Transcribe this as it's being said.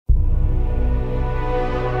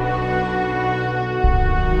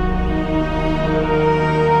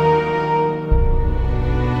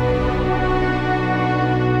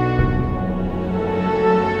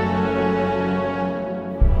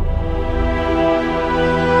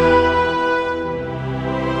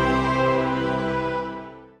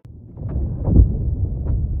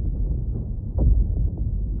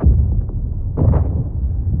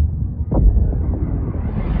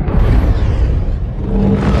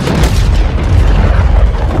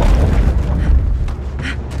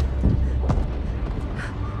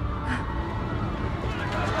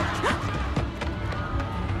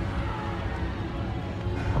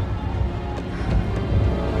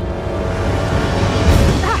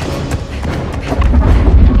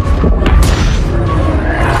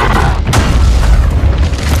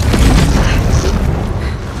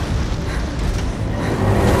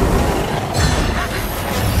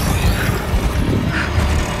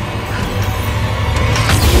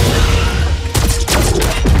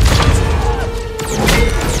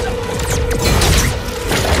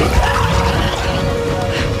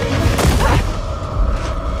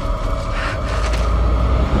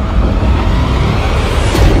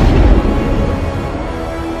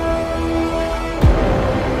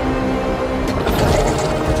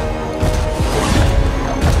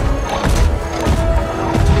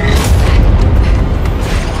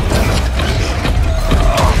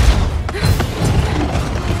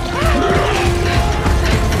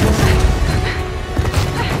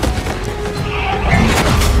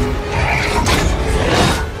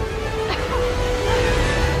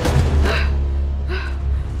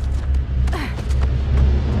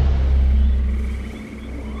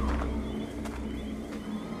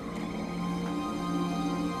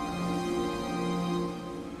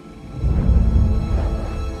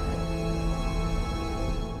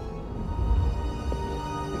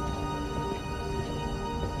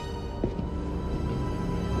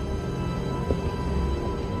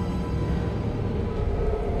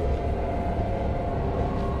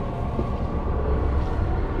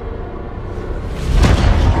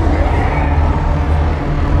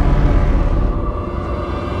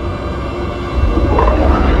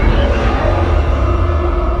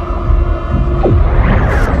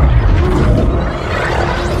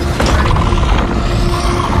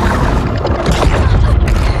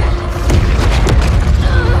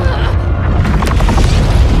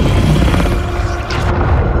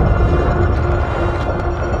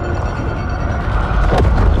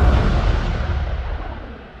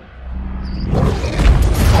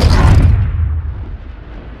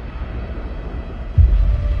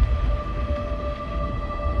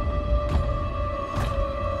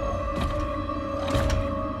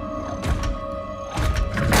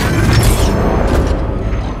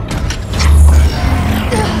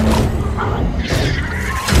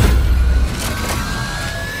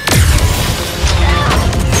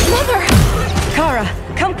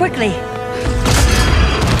Quickly!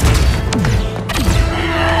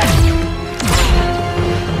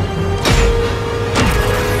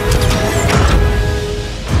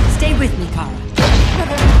 Stay with me, Kara.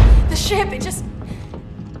 The ship, it just...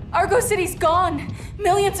 Argo City's gone.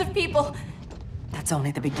 Millions of people. That's only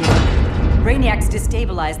the beginning. Brainiac's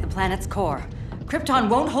destabilized the planet's core. Krypton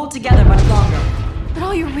won't hold together much longer. But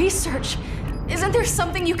all your research, isn't there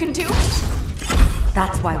something you can do?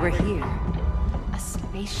 That's why we're here. A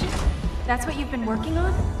spaceship? That's what you've been working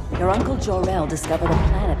on? Your uncle Jor-El discovered a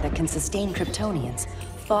planet that can sustain Kryptonians,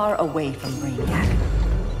 far away from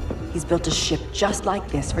Brainiac. He's built a ship just like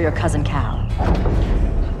this for your cousin Cal.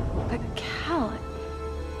 But Cal...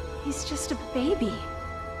 he's just a baby.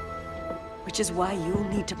 Which is why you'll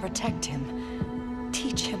need to protect him.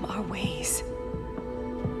 Teach him our ways.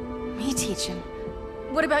 Me teach him?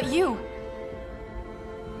 What about you?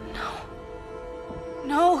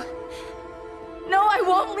 No, I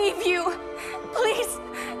won't leave you!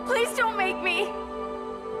 Please don't make me!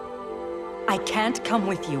 I can't come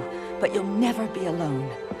with you, but you'll never be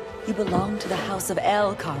alone. You belong to the House of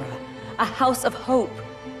El, Kara. A house of hope.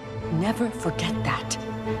 Never forget that.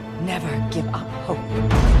 Never give up hope.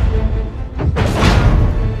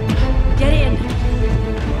 Get in!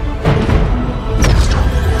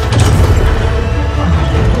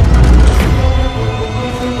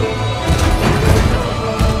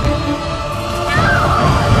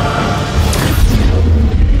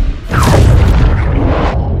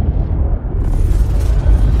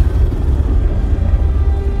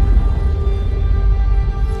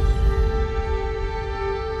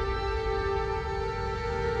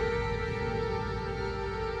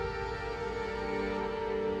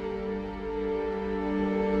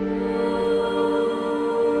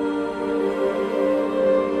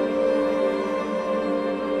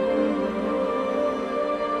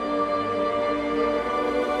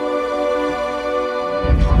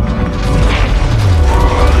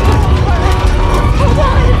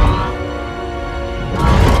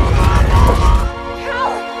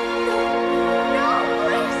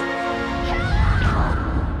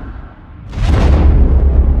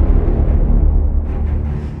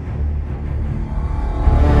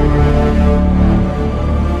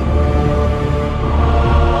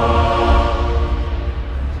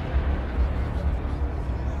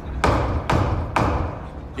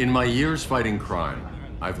 In my years fighting crime,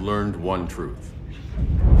 I've learned one truth.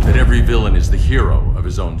 That every villain is the hero of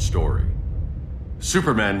his own story.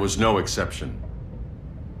 Superman was no exception.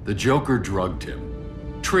 The Joker drugged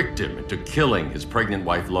him, tricked him into killing his pregnant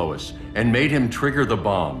wife Lois, and made him trigger the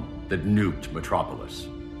bomb that nuked Metropolis.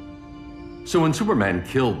 So when Superman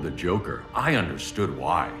killed the Joker, I understood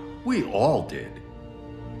why. We all did.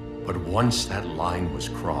 But once that line was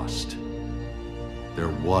crossed, there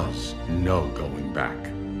was no going back.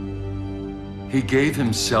 He gave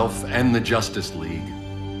himself and the Justice League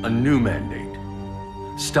a new mandate.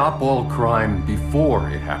 Stop all crime before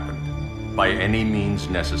it happened, by any means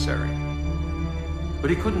necessary. But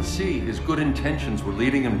he couldn't see his good intentions were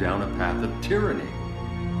leading him down a path of tyranny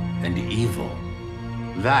and evil.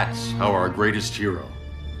 That's how our greatest hero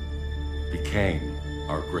became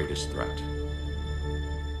our greatest threat.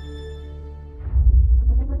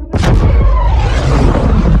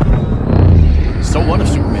 So what if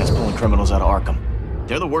Superman's pulling criminals out of Arkham?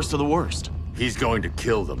 They're the worst of the worst. He's going to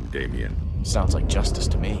kill them, Damian. Sounds like justice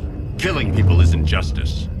to me. Killing people isn't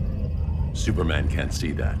justice. Superman can't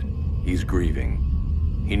see that. He's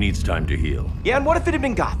grieving. He needs time to heal. Yeah, and what if it had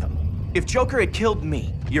been Gotham? If Joker had killed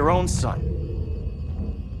me, your own son?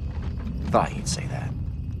 Thought you'd say that.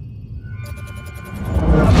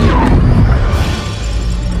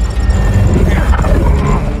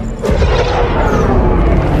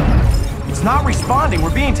 It's not responding.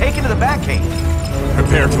 We're being taken to the Batcave.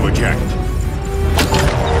 Prepare to eject.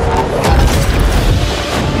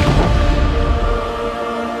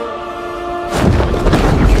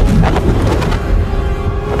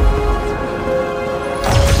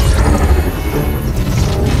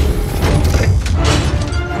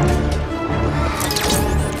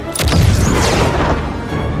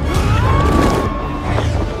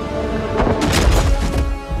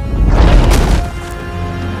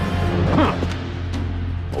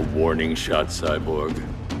 Warning shot, Cyborg.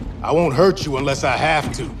 I won't hurt you unless I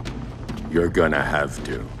have to. You're gonna have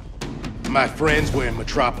to. My friends were in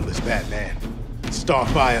Metropolis, Batman.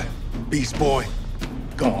 Starfire, Beast Boy,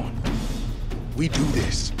 gone. We do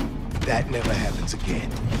this. That never happens again.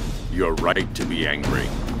 You're right to be angry,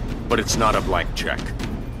 but it's not a blank check.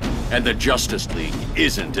 And the Justice League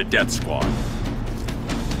isn't a death squad.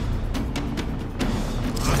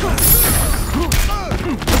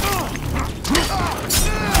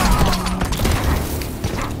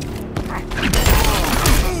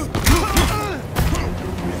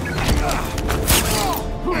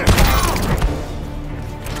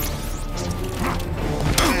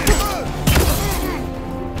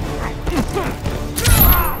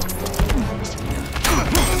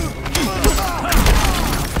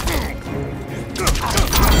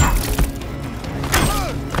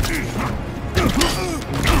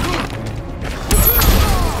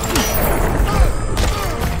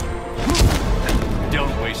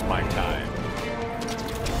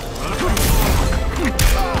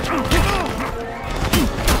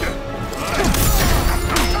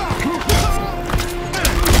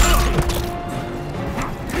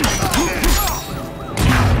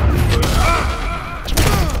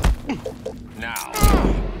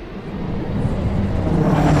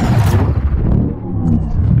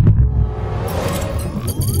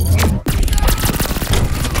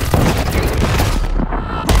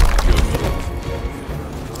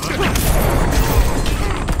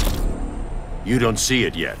 don't see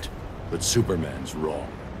it yet, but Superman's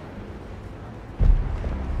wrong.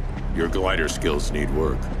 Your glider skills need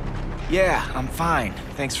work. Yeah, I'm fine.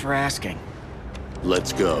 Thanks for asking.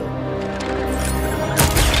 Let's go.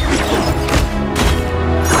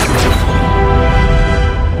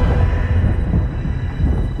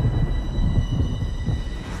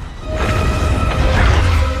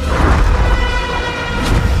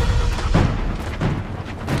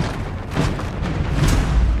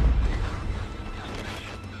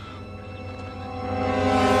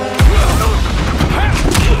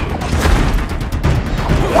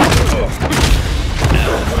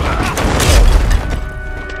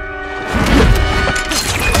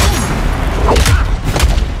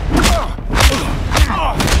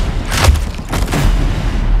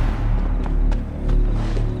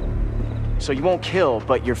 So you won't kill,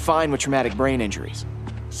 but you're fine with traumatic brain injuries.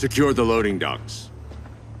 Secure the loading docks.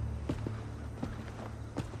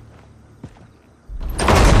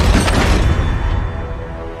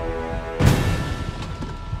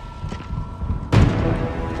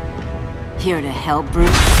 Here to help, Bruce?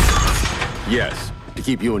 Yes, to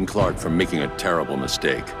keep you and Clark from making a terrible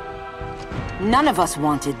mistake. None of us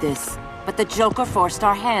wanted this, but the Joker forced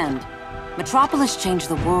our hand. Metropolis changed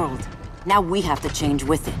the world. Now we have to change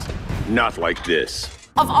with it. Not like this.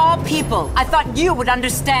 Of all people, I thought you would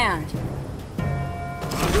understand.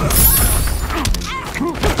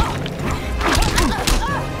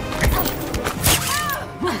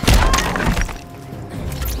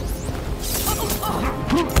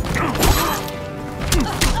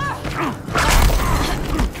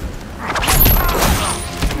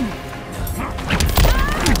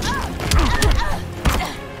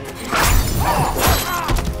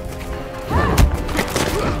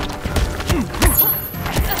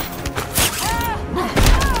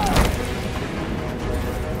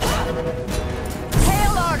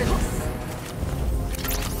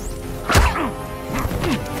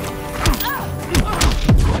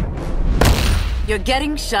 You're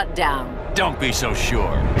getting shut down. Don't be so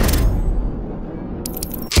sure.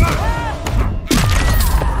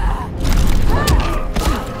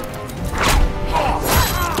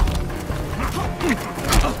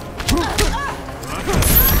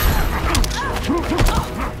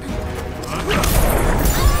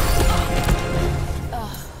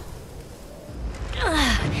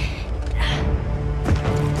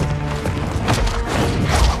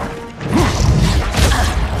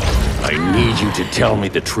 I need you to tell me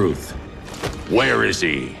the truth. Where is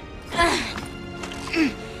he?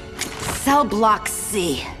 Cell Block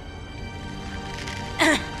C.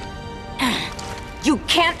 You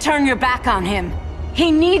can't turn your back on him.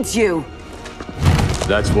 He needs you.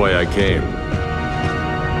 That's why I came.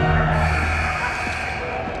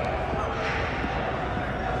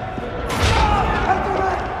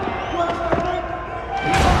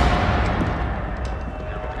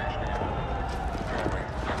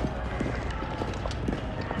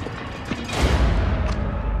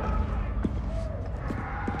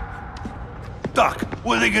 Doc,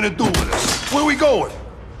 what are they gonna do with us? Where are we going?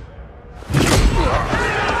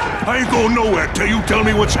 I ain't going nowhere till you tell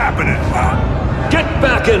me what's happening. Get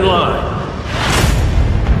back in line!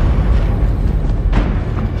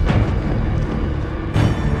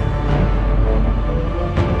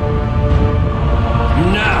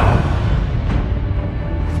 Now!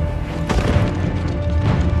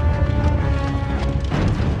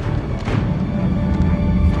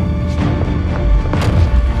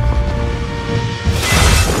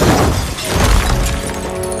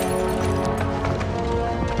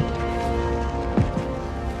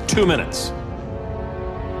 Two minutes.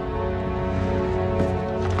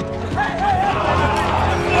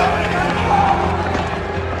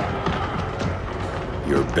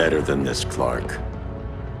 You're better than this, Clark.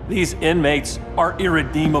 These inmates are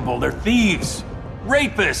irredeemable. They're thieves,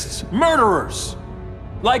 rapists, murderers.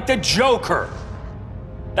 Like the Joker.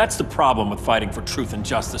 That's the problem with fighting for truth and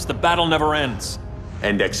justice. The battle never ends.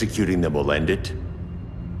 And executing them will end it?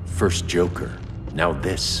 First Joker, now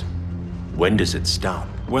this. When does it stop?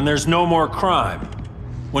 When there's no more crime.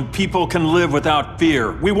 When people can live without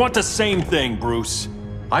fear. We want the same thing, Bruce.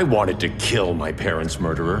 I wanted to kill my parents'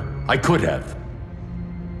 murderer. I could have.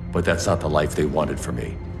 But that's not the life they wanted for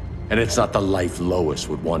me. And it's not the life Lois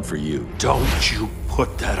would want for you. Don't you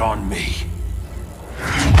put that on me.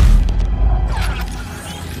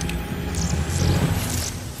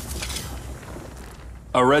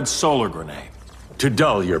 A red solar grenade. To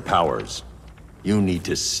dull your powers, you need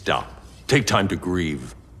to stop. Take time to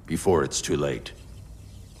grieve before it's too late.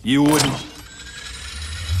 You wouldn't...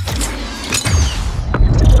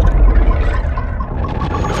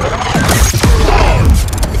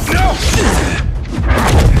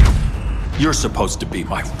 You're supposed to be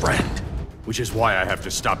my friend. Which is why I have to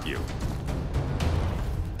stop you.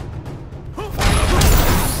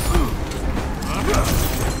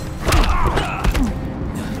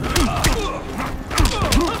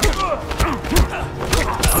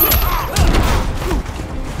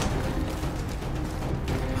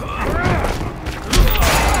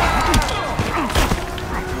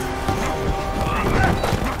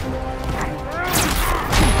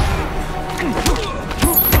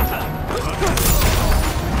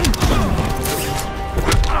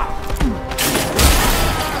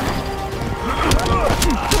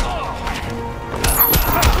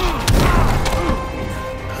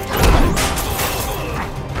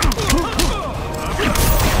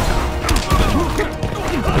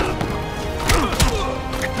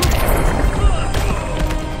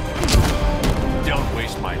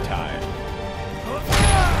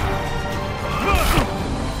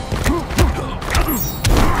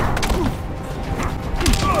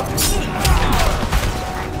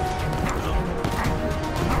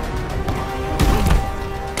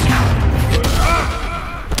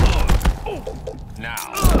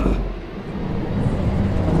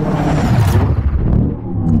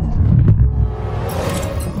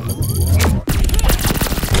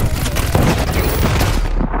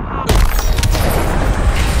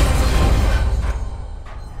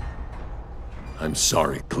 I'm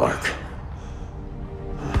sorry, Clark.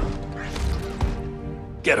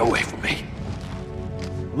 Get away from me.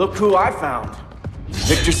 Look who I found.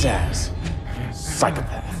 Victor Zsasz.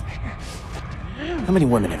 Psychopath. How many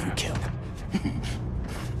women have you killed?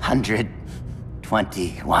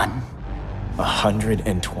 121.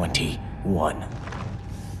 121.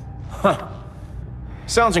 Huh.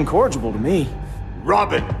 Sounds incorrigible to me.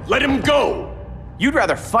 Robin, let him go! You'd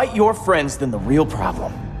rather fight your friends than the real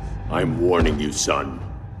problem. I'm warning you, son.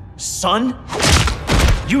 Son?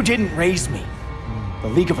 You didn't raise me. The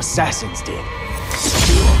League of Assassins did.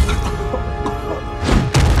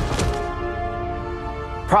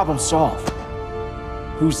 Problem solved.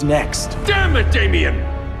 Who's next? Damn it, Damien!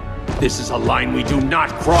 This is a line we do not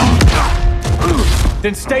cross.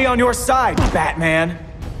 Then stay on your side, Batman.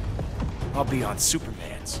 I'll be on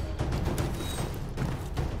Superman's.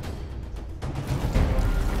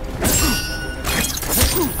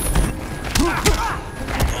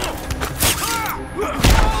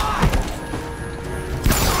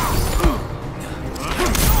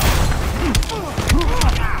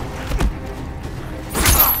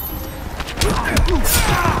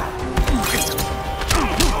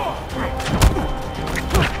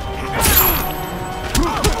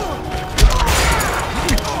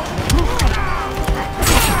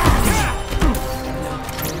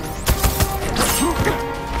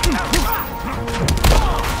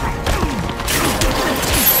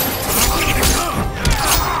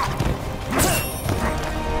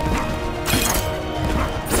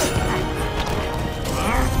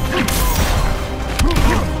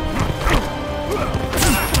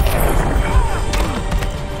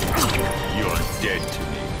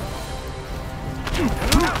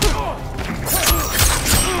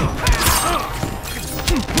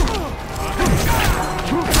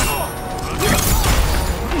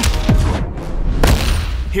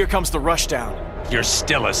 Here comes the rushdown. You're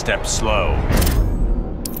still a step slow.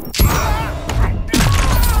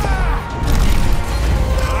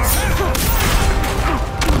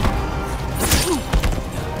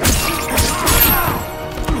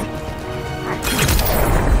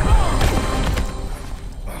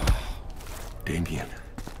 Damien.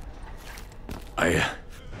 I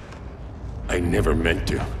never meant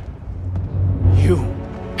to. You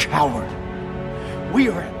coward. We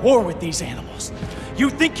are at war with these animals. You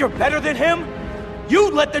think you're better than him? You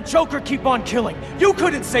let the Joker keep on killing. You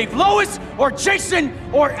couldn't save Lois, or Jason,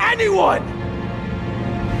 or anyone!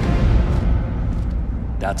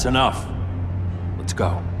 That's enough. Let's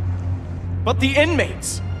go. But the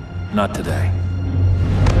inmates! Not today.